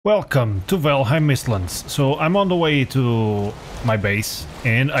Welcome to Valheim Mistlands. So I'm on the way to my base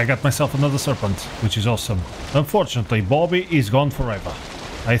and I got myself another serpent, which is awesome. Unfortunately, Bobby is gone forever.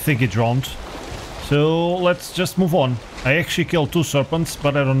 I think he drowned. So let's just move on. I actually killed two serpents,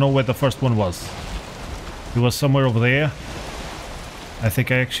 but I don't know where the first one was. He was somewhere over there. I think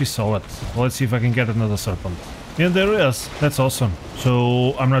I actually saw it. Let's see if I can get another serpent. And there it is. That's awesome.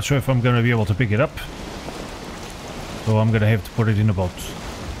 So I'm not sure if I'm gonna be able to pick it up. So I'm gonna have to put it in a boat.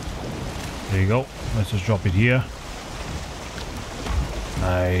 There you go. Let's just drop it here.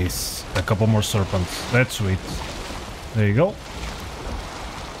 Nice. A couple more serpents. That's sweet. There you go.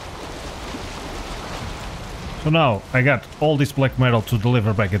 So now I got all this black metal to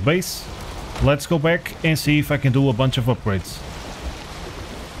deliver back at base. Let's go back and see if I can do a bunch of upgrades.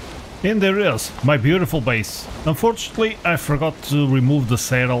 And there it is, my beautiful base. Unfortunately, I forgot to remove the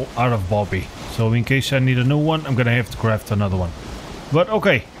saddle out of Bobby. So in case I need a new one, I'm gonna have to craft another one. But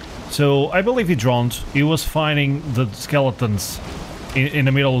okay. So, I believe he drowned. He was finding the skeletons in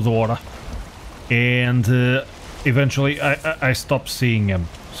the middle of the water. And eventually I stopped seeing him.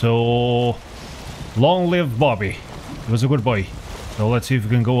 So, long live Bobby. He was a good boy. So let's see if we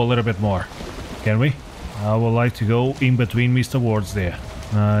can go a little bit more. Can we? I would like to go in between Mr. Wards there.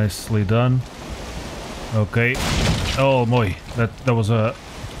 Nicely done. Okay. Oh boy, that was a...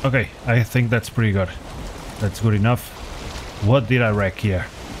 Okay, I think that's pretty good. That's good enough. What did I wreck here?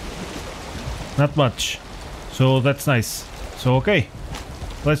 Not much. So that's nice. So okay.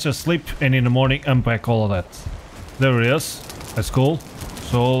 Let's just sleep and in the morning unpack all of that. There it is. That's cool.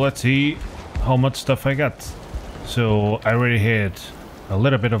 So let's see how much stuff I got. So I already had a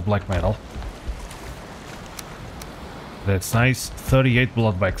little bit of black metal. That's nice. 38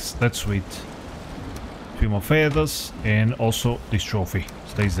 blood bags. That's sweet. A few more feathers and also this trophy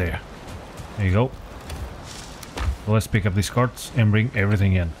stays there. There you go. So let's pick up these cards and bring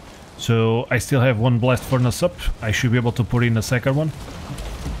everything in. So I still have one blast furnace up. I should be able to put in a second one.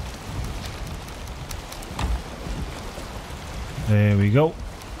 There we go.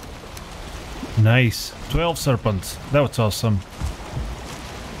 Nice. 12 serpents. That's awesome.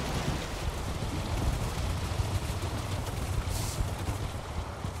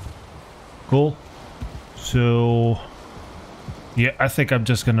 Cool. So yeah, I think I'm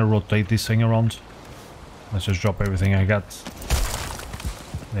just gonna rotate this thing around. Let's just drop everything I got.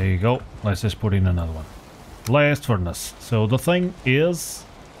 There you go. Let's just put in another one. Blast furnace. So the thing is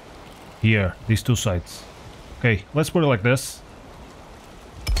here, these two sides. Okay, let's put it like this.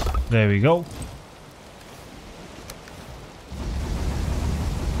 There we go.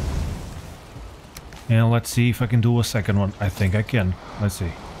 And let's see if I can do a second one. I think I can. Let's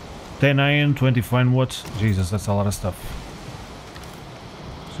see. 10 iron, 20 fine wood. Jesus, that's a lot of stuff.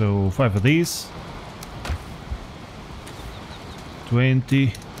 So 5 of these.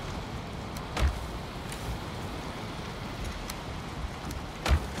 20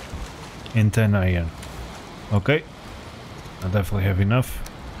 and 10 iron. Okay, I definitely have enough.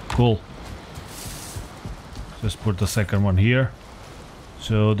 Cool. Just put the second one here.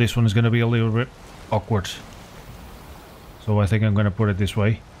 So this one is gonna be a little bit awkward. So I think I'm gonna put it this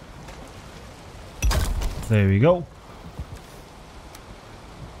way. There we go.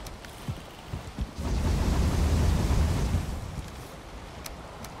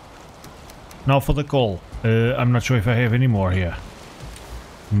 Now for the coal. I'm not sure if I have any more here.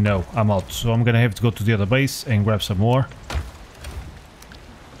 No, I'm out. So I'm gonna have to go to the other base and grab some more.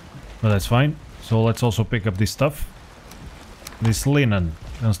 But that's fine. So let's also pick up this stuff. This linen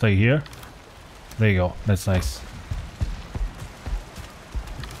can stay here. There you go. That's nice.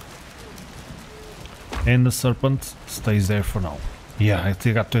 And the serpent stays there for now. Yeah, I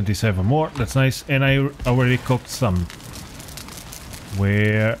still got 27 more. That's nice. And I already cooked some.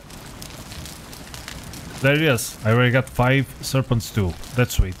 Where... There it is. I already got 5 serpents too.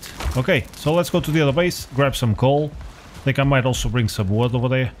 That's sweet. Okay, so let's go to the other base, grab some coal. I think I might also bring some wood over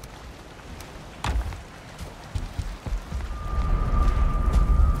there.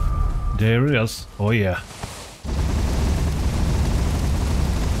 There it is. Oh yeah.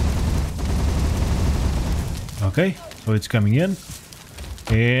 Okay, so it's coming in.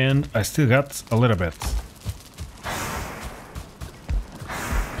 And I still got a little bit.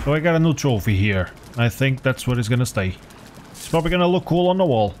 So I got a new trophy here. I think that's where it's gonna stay. It's probably gonna look cool on the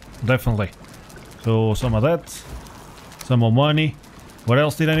wall. Definitely. So some of that. Some more money. What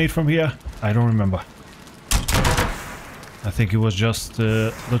else did I need from here? I don't remember. I think it was just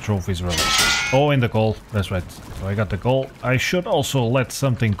the trophies really. Oh, and the coal. That's right. So I got the coal. I should also let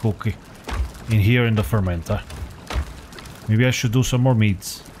something cook in here in the fermenter. Maybe I should do some more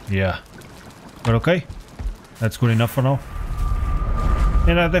meats. Yeah. But okay. That's good enough for now.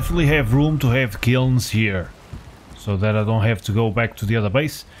 And I definitely have room to have kilns here, so that I don't have to go back to the other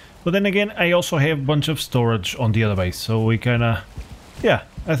base. But then again, I also have a bunch of storage on the other base, so we kinda... yeah,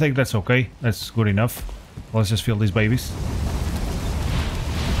 I think that's okay. That's good enough. Let's just fill these babies.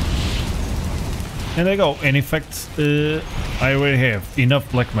 And there you go. And in fact, I already have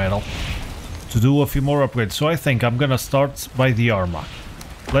enough black metal to do a few more upgrades. So I think I'm gonna start by the armor.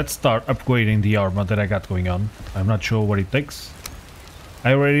 Let's start upgrading the armor that I got going on. I'm not sure what it takes.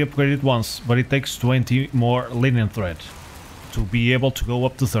 I already upgraded once, but it takes 20 more linen thread to be able to go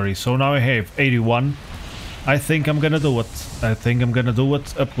up to 30. So now I have 81. I think I'm gonna do it. I think I'm gonna do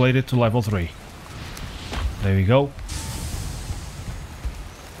it, upgrade it to level 3. There we go.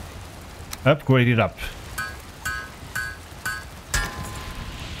 Upgrade it up.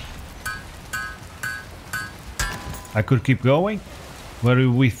 I could keep going, but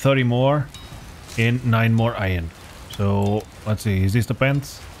with 30 more and 9 more iron. So let's see, is this the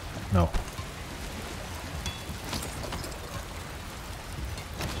pants? No.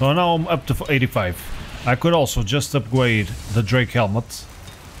 So now I'm up to 85. I could also just upgrade the Drake helmet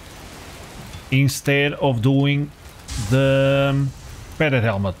instead of doing the padded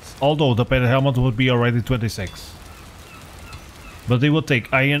helmet. Although the padded helmet would be already 26. But it would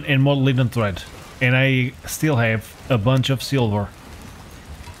take iron and more linen thread. And I still have a bunch of silver.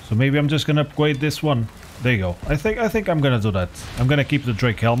 So maybe I'm just gonna upgrade this one. There you go. I think I'm gonna do that. I'm gonna keep the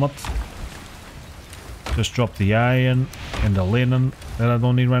Drake helmet. Just drop the iron and the linen that I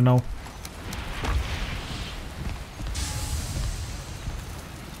don't need right now.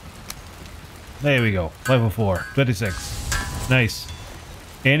 There we go. Level 4. 26. Nice.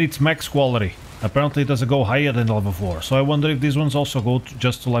 And it's max quality. Apparently it doesn't go higher than level 4. So I wonder if these ones also go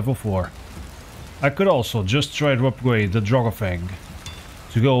just to level 4. I could also just try to upgrade the Drogofang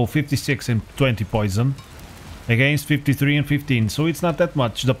to go 56 and 20 poison against 53 and 15. So it's not that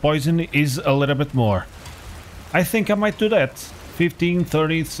much. The poison is a little bit more. I think I might do that. 15,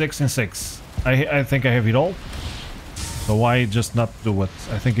 30, 6 and 6. I think I have it all. So why just not do it?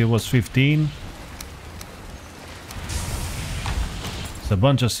 I think it was 15. It's a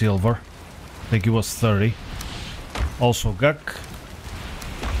bunch of silver. I think it was 30. Also Guk.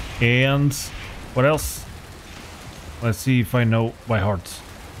 And what else? Let's see if I know by heart.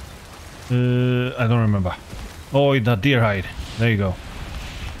 I don't remember. Oh, the deer hide. There you go.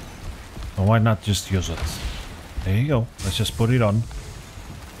 So why not just use it? There you go. Let's just put it on.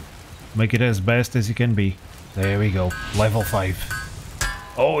 Make it as best as it can be. There we go. Level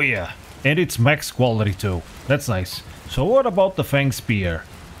 5. Oh yeah. And it's max quality too. That's nice. So what about the Fang Spear?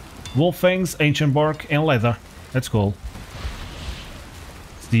 Wolf fangs, ancient bark and leather. That's cool.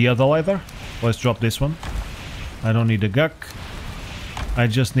 It's the other leather. Let's drop this one. I don't need a guk. I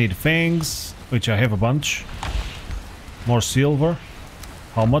just need fangs, which I have a bunch. More silver.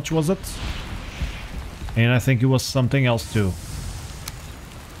 How much was it? And I think it was something else too.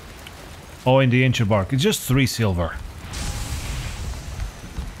 Oh, in the ancient bark. It's just 3 silver.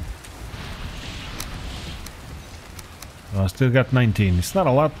 I still got 19. It's not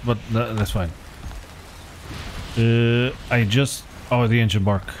a lot, but that's fine. I just... oh, the ancient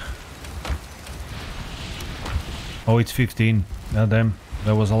bark. Oh, it's 15. God damn,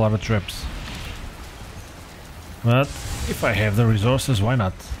 that was a lot of trips. But if I have the resources, why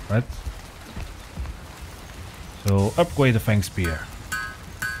not, right? So upgrade the Fang Spear.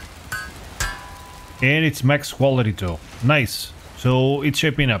 And it's max quality too. Nice. So it's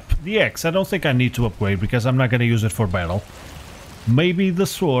shaping up. The axe, I don't think I need to upgrade because I'm not going to use it for battle. Maybe the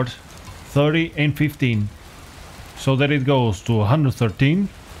sword, 30 and 15. So that it goes to 113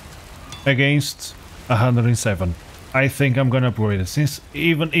 against 107. I think I'm gonna upgrade it, since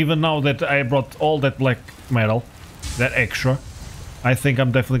even now that I brought all that black metal, that extra, I think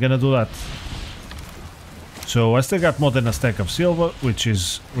I'm definitely gonna do that. So I still got more than a stack of silver, which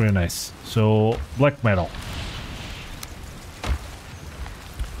is really nice. So black metal.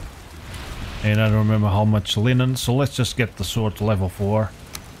 And I don't remember how much linen, so let's just get the sword to level 4.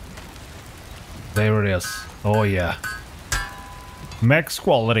 There it is. Oh yeah. Max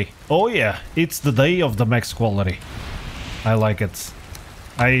quality. Oh yeah, it's the day of the max quality. I like it.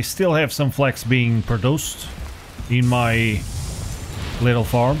 I still have some flax being produced in my little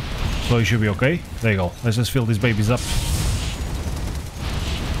farm, so it should be okay. There you go. Let's just fill these babies up.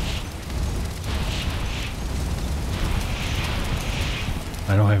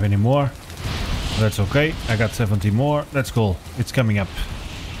 I don't have any more. That's okay. I got 70 more. That's cool. It's coming up.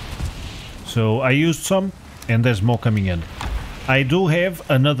 So I used some, and there's more coming in. I do have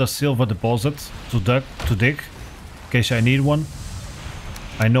another silver deposit to dig, in case I need one.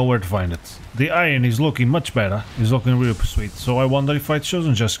 I know where to find it. The iron is looking much better. It's looking really sweet. So I wonder if I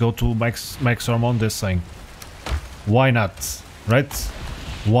shouldn't just go to max armor on this thing. Why not? Right?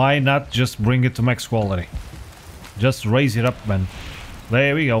 Why not just bring it to max quality? Just raise it up, man.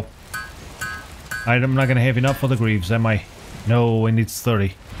 There we go. I'm not gonna have enough for the greaves, am I? No, it needs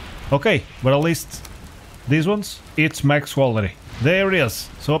 30. Okay, but at least these ones, it's max quality. There it is.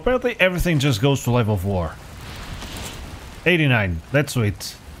 So apparently everything just goes to level 4. 89, that's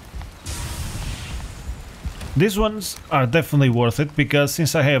sweet. These ones are definitely worth it, because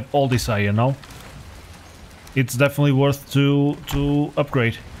since I have all this iron now, it's definitely worth to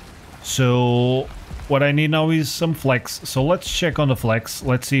upgrade. So what I need now is some flex. So let's check on the flex.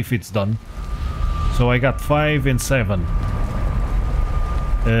 Let's see if it's done. So I got 5 and 7.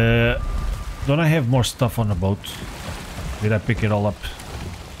 Don't I have more stuff on the boat? Did I pick it all up?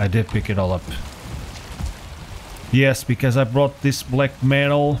 I did pick it all up. Yes, because I brought this black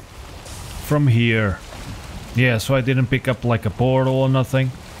metal from here. Yeah, so I didn't pick up like a portal or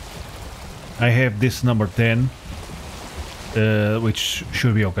nothing. I have this number 10, which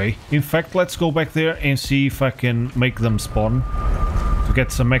should be okay. In fact, let's go back there and see if I can make them spawn to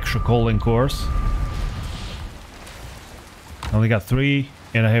get some extra coal in cores. I only got 3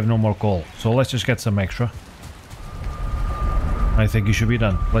 and I have no more coal, so let's just get some extra. I think it should be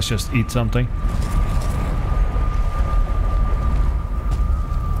done. Let's just eat something.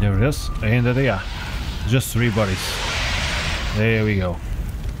 There it is, and there they are. Just 3 bodies. There we go.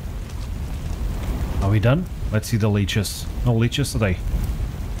 Are we done? Let's see the leeches. No leeches today.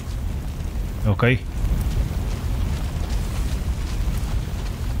 Okay.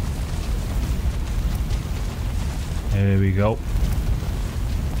 There we go.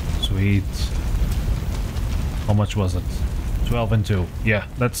 Sweet. How much was it? 12 and 2. Yeah,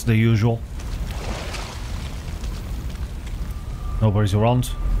 that's the usual. Nobody's around.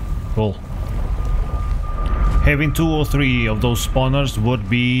 Cool. Having 2 or 3 of those spawners would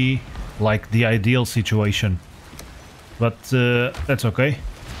be like the ideal situation. But that's okay.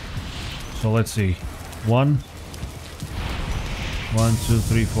 So let's see. 1, 2,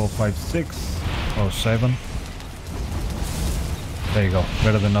 3, 4, 5, 6. Or 7. There you go.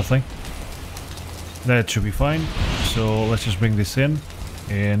 Better than nothing. That should be fine. So let's just bring this in.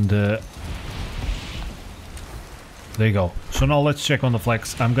 And there you go. So now let's check on the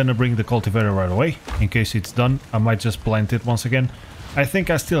flex. I'm gonna bring the cultivator right away. In case it's done, I might just plant it once again. I think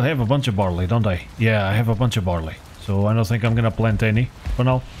I still have a bunch of barley, don't I? Yeah, I have a bunch of barley. So I don't think I'm gonna plant any for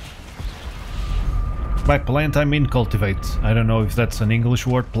now. By plant I mean cultivate. I don't know if that's an English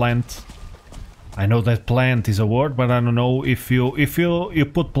word, plant. I know that plant is a word, but I don't know if you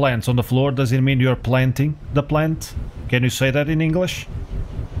put plants on the floor, does it mean you're planting the plant? Can you say that in English?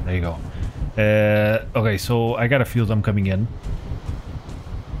 There you go. Okay, so I got a few of them coming in.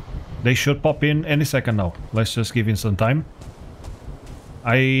 They should pop in any second now. Let's just give it some time.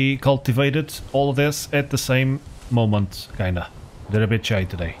 I cultivated all of this at the same moment, kinda. They're a bit shy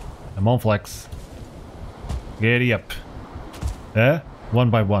today. I'm on flex. Giddy up. One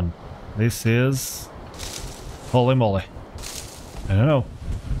by one. This is... Holy moly. I don't know.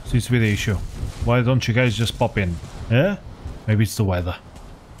 Seems to be the issue. Why don't you guys just pop in? Maybe it's the weather.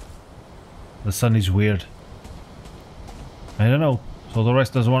 The sun is weird. I don't know. So the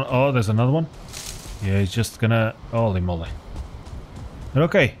rest doesn't want... Oh, there's another one. Yeah, he's just gonna... Holy moly. But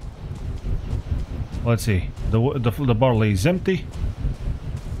okay. Let's see. The barley is empty.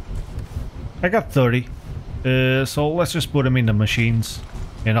 I got 30. So let's just put them in the machines.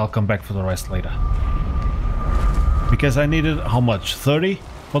 And I'll come back for the rest later. Because I needed how much? 30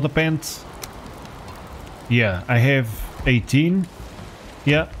 for the pants? Yeah, I have 18.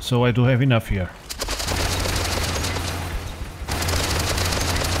 Yeah, so I do have enough here.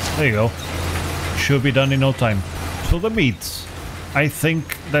 There you go. Should be done in no time. So the meats. I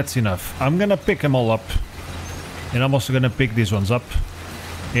think that's enough. I'm gonna pick them all up. And I'm also gonna pick these ones up.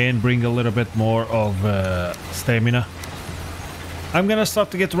 And bring a little bit more of stamina. I'm gonna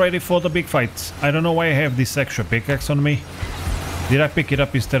start to get ready for the big fight. I don't know why I have this extra pickaxe on me. Did I pick it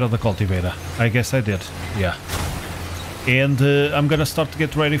up instead of the cultivator? I guess I did. Yeah. And I'm gonna start to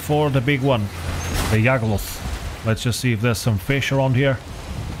get ready for the big one. The Yagloth. Let's just see if there's some fish around here.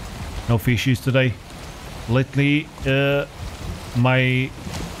 No fishies today. Lately, my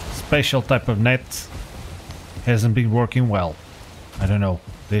special type of net hasn't been working well. I don't know.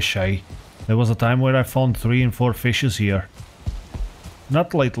 They're shy. There was a time where I found 3 and 4 fishes here.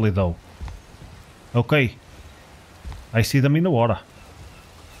 Not lately though. Okay. I see them in the water.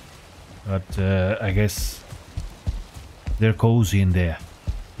 But I guess they're cozy in there.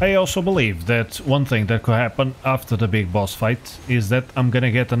 I also believe that one thing that could happen after the big boss fight is that I'm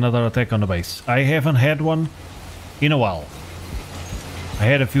gonna get another attack on the base. I haven't had one in a while. I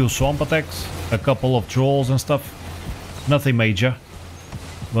had a few swamp attacks, a couple of trolls and stuff. Nothing major.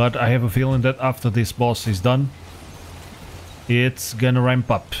 But I have a feeling that after this boss is done, it's gonna ramp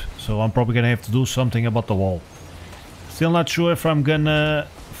up. So I'm probably gonna have to do something about the wall. Still not sure if I'm gonna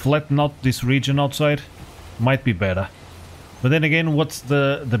flatten out this region outside. Might be better. But then again, what's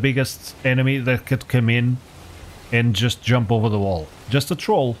the biggest enemy that could come in and just jump over the wall? Just a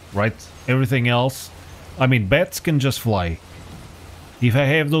troll, right? Everything else... I mean, bats can just fly. If I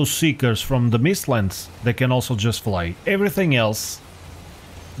have those seekers from the Mistlands, they can also just fly. Everything else,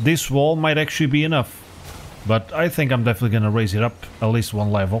 this wall might actually be enough. But I think I'm definitely gonna raise it up at least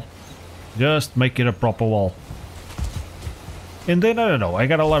one level. Just make it a proper wall. And then, I don't know, I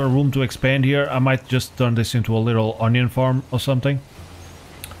got a lot of room to expand here. I might just turn this into a little onion farm or something.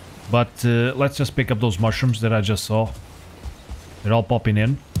 But let's just pick up those mushrooms that I just saw. They're all popping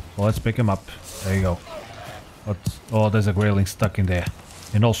in. So let's pick them up. There you go. But, oh, there's a grayling stuck in there.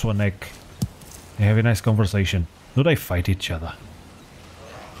 And also an egg. They have a nice conversation. Do they fight each other?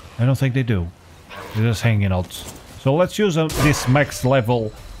 I don't think they do. They're just hanging out. So let's use this max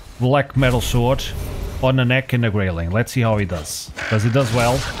level black metal sword on the neck and the grayling. Let's see how he does. Does he does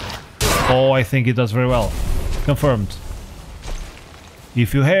well? Oh, I think he does very well. Confirmed.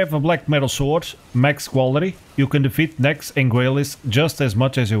 If you have a black metal sword, max quality, you can defeat necks and greylings just as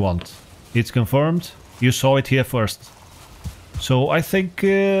much as you want. It's confirmed. You saw it here first. So I think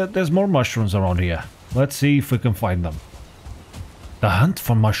there's more mushrooms around here. Let's see if we can find them. The hunt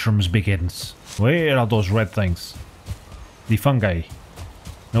for mushrooms begins. Where are those red things? The fungi.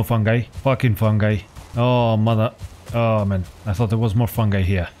 No fungi. Fucking fungi. Oh, mother. Oh, man. I thought there was more fungi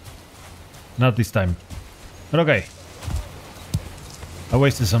here. Not this time. But okay. I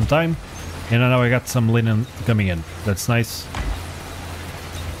wasted some time. And now I got some linen coming in. That's nice.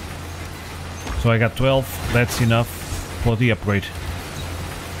 So I got 12. That's enough for the upgrade.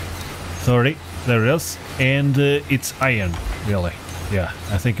 30. There it is. And it's iron, really. Yeah,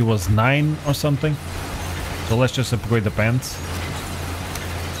 I think it was 9 or something. So let's just upgrade the pants.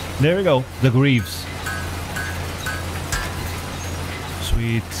 There we go. The greaves.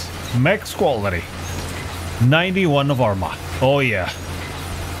 Sweet. Max quality. 91 of armor. Oh yeah.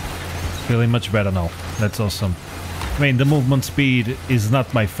 Feeling much better now. That's awesome. I mean, the movement speed is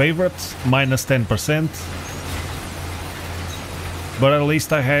not my favorite. Minus 10%. But at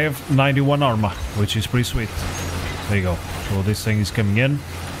least I have 91 armor, which is pretty sweet. There you go. So this thing is coming in.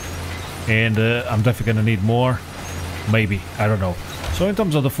 And I'm definitely gonna need more. Maybe. I don't know. So in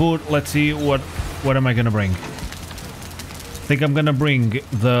terms of the food, let's see what am I gonna bring. I think I'm gonna bring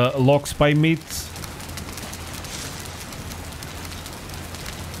the AlocsaV meat.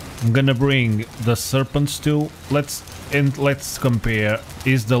 I'm gonna bring the serpent stew. Let's compare.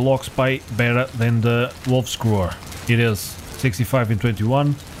 Is the AlocsaV better than the wolf screwer? It is. 65 and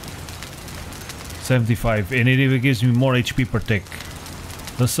 21. 75, and it even gives me more HP per tick.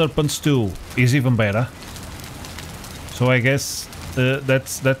 The serpent stew is even better. So I guess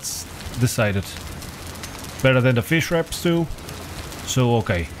that's decided. Better than the fish wrap stew. So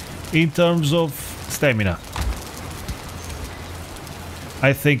okay. In terms of stamina,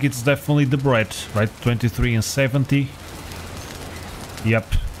 I think it's definitely the bread, right? 23 and 70. Yep.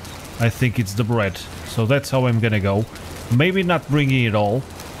 I think it's the bread. So that's how I'm gonna go. Maybe not bringing it all.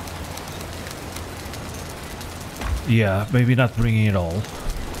 Yeah, maybe not bringing it all.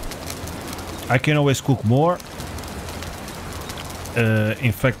 I can always cook more.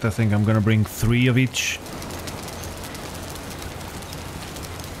 In fact, I think I'm gonna bring 3 of each.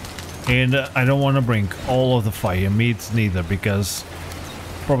 And I don't want to bring all of the fire meats neither, because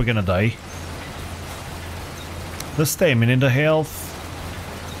I'm probably gonna die. The stamina and the health,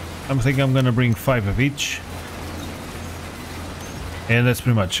 I think I'm gonna bring 5 of each. And that's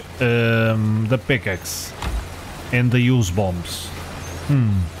pretty much the pickaxe and the use bombs.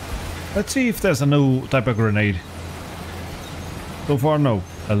 Let's see if there's a new type of grenade. So far no,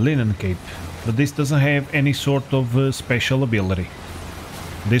 a linen cape, but this doesn't have any sort of special ability.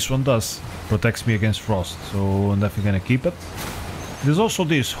 This one does, protects me against frost, so I'm definitely gonna keep it. There's also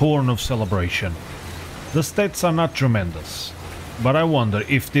this horn of celebration. The stats are not tremendous, but I wonder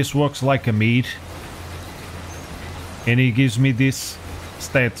if this works like a mead. And he gives me this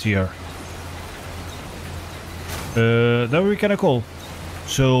stat here. That would be kinda cool.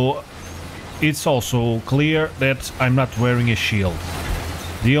 So it's also clear that I'm not wearing a shield.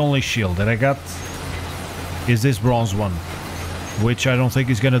 The only shield that I got is this bronze one, which I don't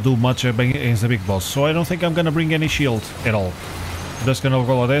think is gonna do much against the big boss. So I don't think I'm gonna bring any shield at all. Just gonna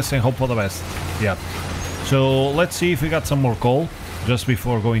go like this and hope for the best. Yeah. So let's see if we got some more coal just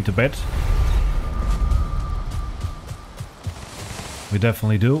before going to bed. We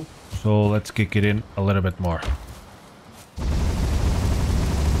definitely do. So let's kick it in a little bit more.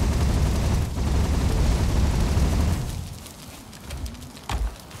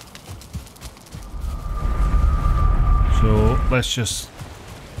 So let's just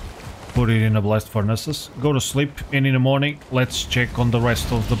put it in the blast furnaces, go to sleep, and in the morning let's check on the rest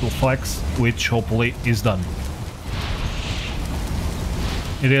of the flax, which hopefully is done.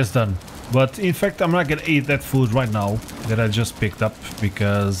 It is done, but in fact I'm not gonna eat that food right now that I just picked up,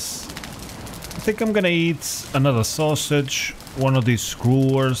 because I think I'm gonna eat another sausage, one of these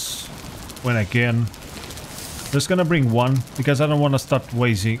skewers when I can. Just gonna bring one, because I don't want to start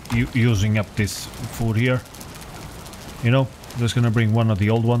using up this food here. You know, just gonna bring one of the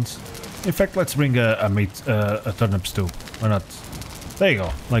old ones. In fact, let's bring a turnip stew. Why not? There you go,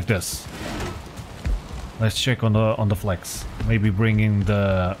 like this. Let's check on the flax. Maybe bring in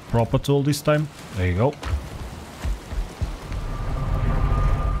the proper tool this time. There you go.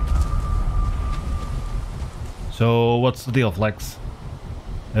 So what's the deal, flax?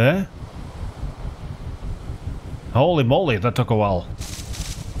 Eh? Holy moly, that took a while.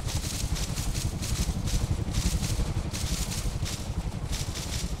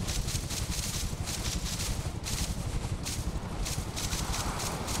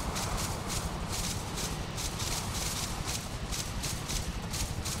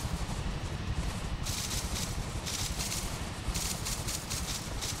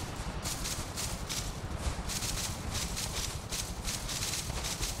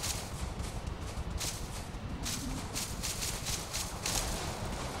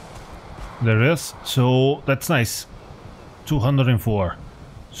 There is, so that's nice. 204.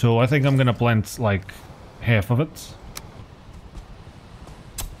 So I think I'm gonna plant like half of it.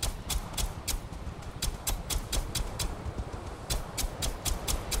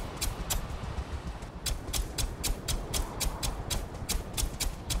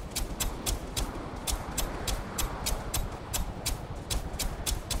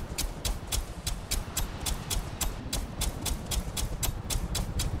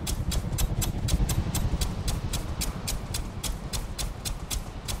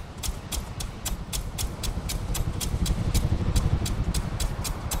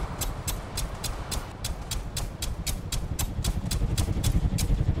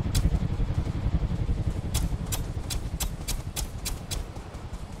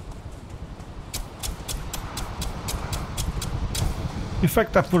 In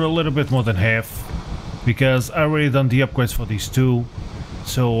fact, I put a little bit more than half, because I already done the upgrades for these two,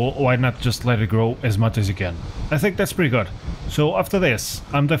 so why not just let it grow as much as you can. I think that's pretty good. So after this,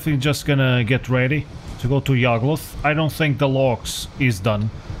 I'm definitely just gonna get ready to go to Yagluth. I don't think the logs is done,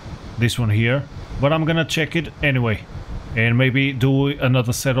 this one here, but I'm gonna check it anyway, and maybe do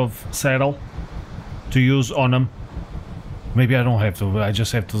another set of saddle to use on him. Maybe I don't have to, I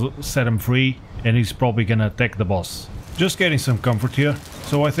just have to set him free, and he's probably gonna attack the boss. Just getting some comfort here,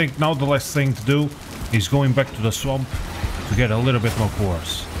 so I think now the last thing to do is going back to the swamp to get a little bit more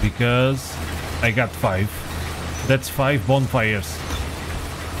cores, because I got 5. That's 5 bonfires.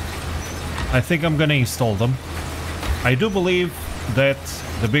 I think I'm gonna install them. I do believe that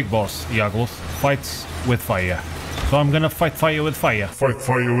the big boss, Yagluth, fights with fire. So I'm gonna fight fire with fire. Fight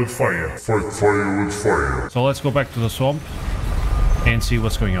fire with fire. Fight fire with fire. So let's go back to the swamp and see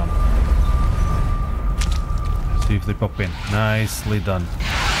what's going on. See if they pop in. Nicely done.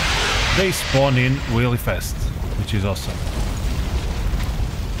 They spawn in really fast, which is awesome.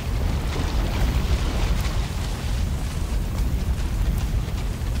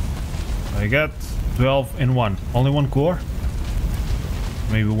 I got 12 in one. Only one core?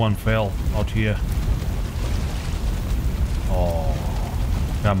 Maybe one fell out here. Oh,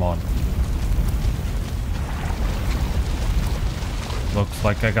 come on. Looks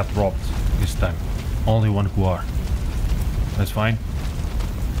like I got robbed this time. Only one core. That's fine.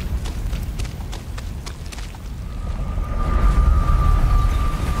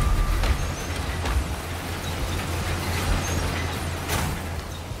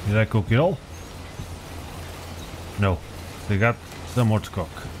 Did I cook it all? No. They got some more to cook.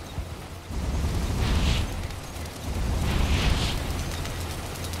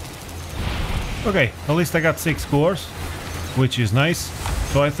 Okay, at least I got 6 cores, which is nice.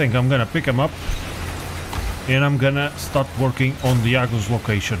 So I think I'm gonna pick them up and I'm gonna start working on the Yagluth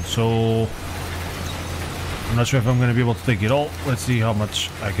location. So I'm not sure if I'm gonna be able to take it all. Let's see how much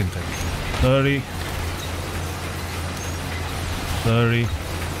I can take. 30, 30,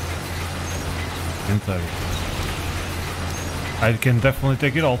 and 30. I can definitely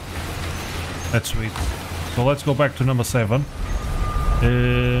take it all. That's sweet. So let's go back to number 7.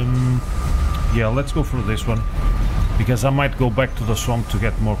 Yeah, let's go through this one. Because I might go back to the swamp to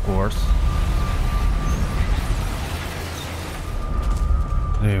get more cores.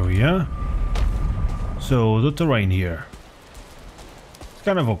 There we are. So the terrain here. It's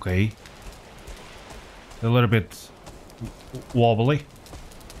kind of okay. A little bit wobbly.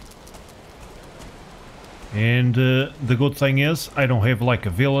 And the good thing is, I don't have like a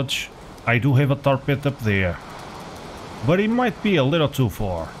village. I do have a tar pit up there. But it might be a little too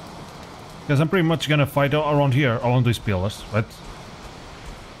far. Because I'm pretty much gonna fight around here, around these pillars, right?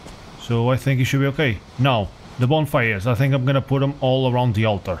 So I think it should be okay. Now, the bonfires, I think I'm gonna put them all around the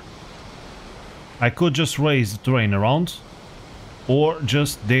altar. I could just raise the terrain around, or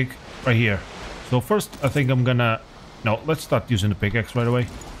just dig right here. So first, I think I'm gonna... No, let's start using the pickaxe right away.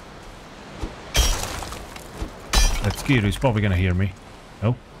 That Skiro is probably gonna hear me.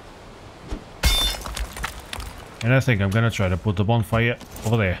 No. And I think I'm gonna try to put the bonfire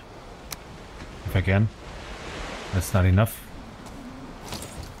over there. If I can. That's not enough.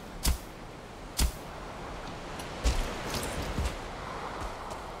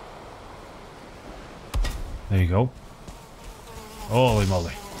 There you go. Holy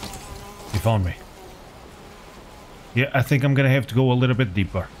moly. He found me. Yeah, I think I'm gonna have to go a little bit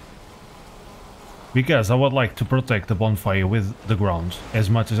deeper. Because I would like to protect the bonfire with the ground as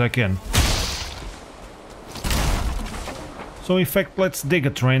much as I can. So in fact, let's dig a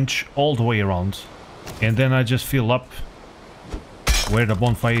trench all the way around. And then I just fill up where the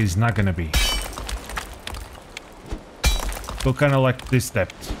bonfire is not gonna be. So kinda like this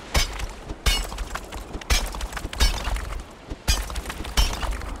depth.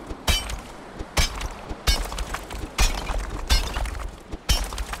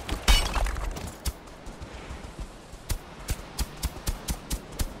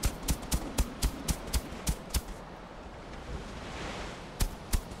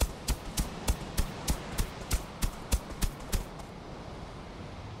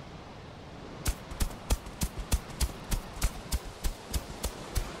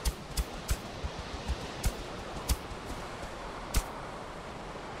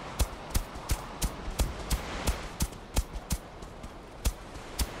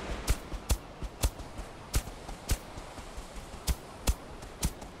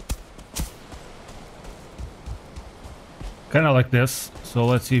 Kind of like this, so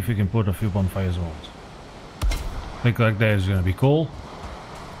let's see if we can put a few bonfires around. I think like that is gonna be cool.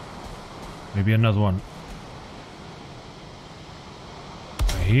 Maybe another one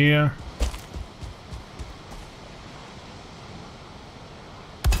right here.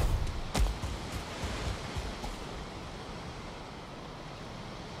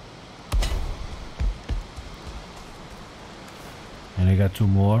 And I got 2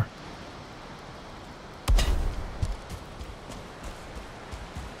 more.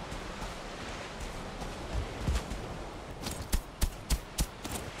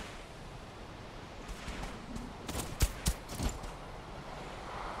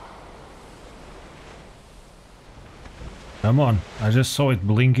 Come on, I just saw it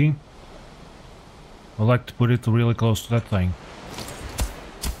blinking. I'd like to put it really close to that thing.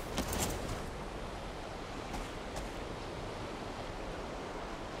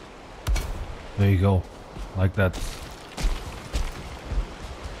 There you go, like that.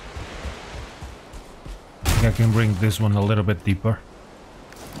 I think I can bring this one a little bit deeper.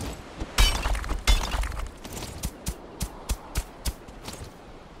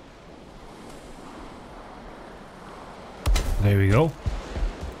 There we go.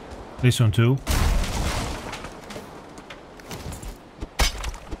 This one too.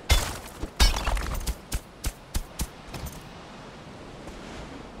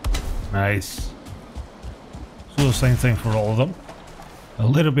 Nice. So the same thing for all of them. A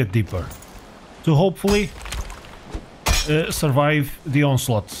little bit deeper. To hopefully survive the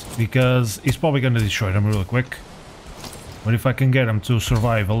onslaught. Because he's probably going to destroy them really quick. But if I can get him to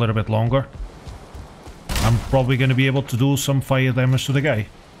survive a little bit longer, I'm probably going to be able to do some fire damage to the guy.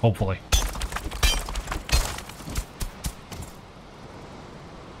 Hopefully.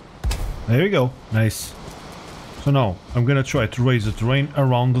 There we go. Nice. So now, I'm going to try to raise the terrain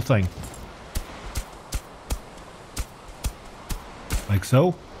around the thing. Like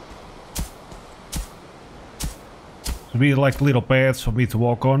so. To be like little paths for me to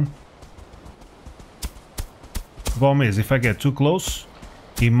walk on. The problem is, if I get too close,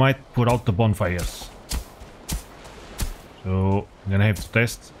 he might put out the bonfires. So I'm gonna have to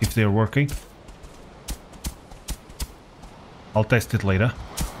test if they're working. I'll test it later,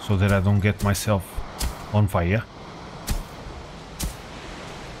 so that I don't get myself on fire.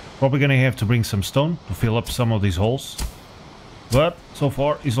 Probably gonna have to bring some stone to fill up some of these holes. But so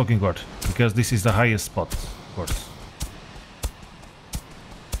far it's looking good, because this is the highest spot, of course.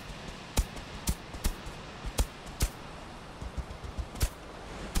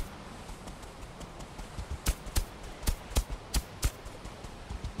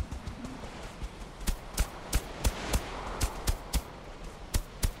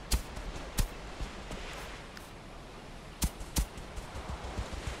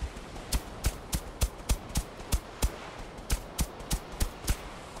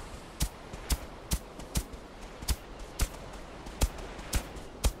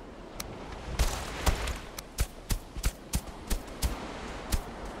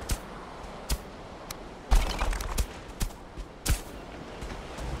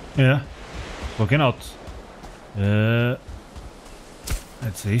 Yeah, working out. Let's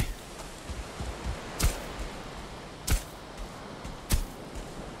see.